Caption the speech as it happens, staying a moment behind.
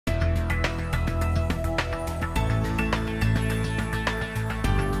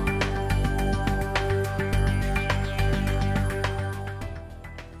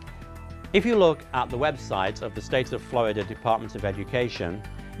If you look at the website of the State of Florida Department of Education,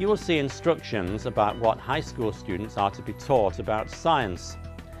 you will see instructions about what high school students are to be taught about science.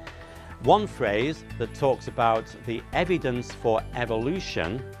 One phrase that talks about the evidence for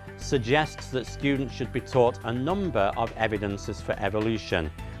evolution suggests that students should be taught a number of evidences for evolution,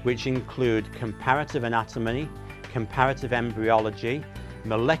 which include comparative anatomy, comparative embryology,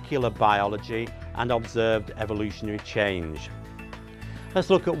 molecular biology, and observed evolutionary change. Let's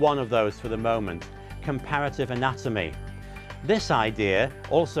look at one of those for the moment, comparative anatomy. This idea,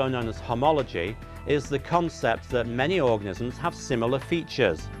 also known as homology, is the concept that many organisms have similar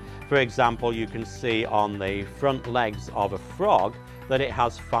features. For example, you can see on the front legs of a frog that it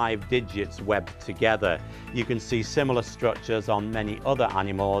has 5 digits webbed together. You can see similar structures on many other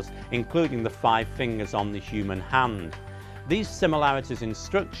animals, including the 5 fingers on the human hand. These similarities in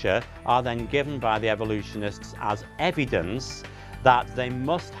structure are then given by the evolutionists as evidence that they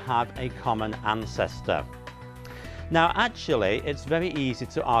must have a common ancestor. Now actually it's very easy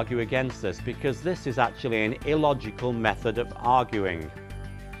to argue against this because this is actually an illogical method of arguing.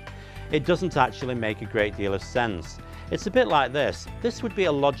 It doesn't actually make a great deal of sense. It's a bit like this. This would be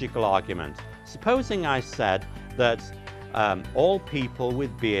a logical argument. Supposing I said that all people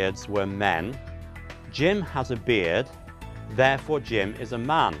with beards were men, Jim has a beard, therefore Jim is a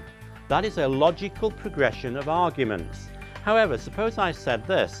man. That is a logical progression of arguments. However, suppose I said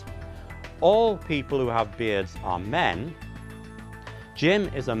this: all people who have beards are men,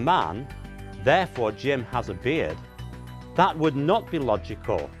 Jim is a man, therefore Jim has a beard. That would not be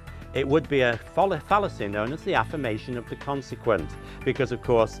logical. It would be a fallacy known as the affirmation of the consequent, because of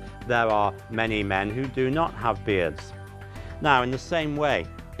course there are many men who do not have beards. Now in the same way,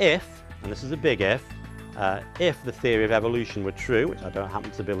 if, and this is a big if the theory of evolution were true, which I don't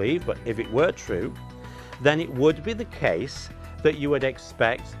happen to believe, but if it were true, then it would be the case that you would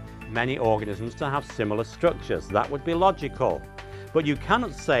expect many organisms to have similar structures. That would be logical. But you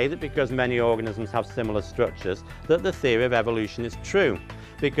cannot say that because many organisms have similar structures that the theory of evolution is true,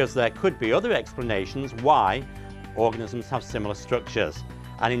 because there could be other explanations why organisms have similar structures.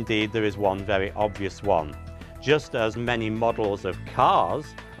 And indeed there is one very obvious one. Just as many models of cars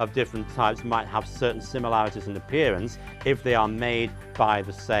of different types might have certain similarities in appearance if they are made by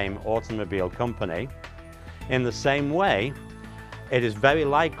the same automobile company, in the same way, it is very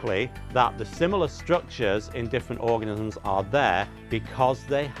likely that the similar structures in different organisms are there because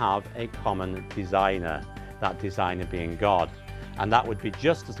they have a common designer, that designer being God. And that would be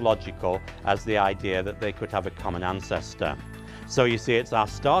just as logical as the idea that they could have a common ancestor. So you see, it's our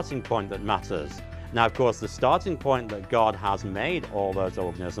starting point that matters. Now, of course, the starting point that God has made all those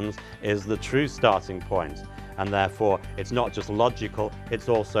organisms is the true starting point. And therefore, it's not just logical, it's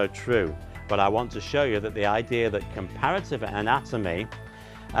also true. But I want to show you that the idea that comparative anatomy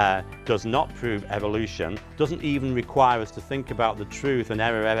does not prove evolution, doesn't even require us to think about the truth and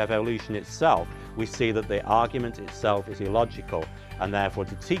error of evolution itself. We see that the argument itself is illogical, and therefore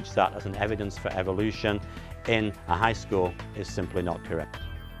to teach that as an evidence for evolution in a high school is simply not correct.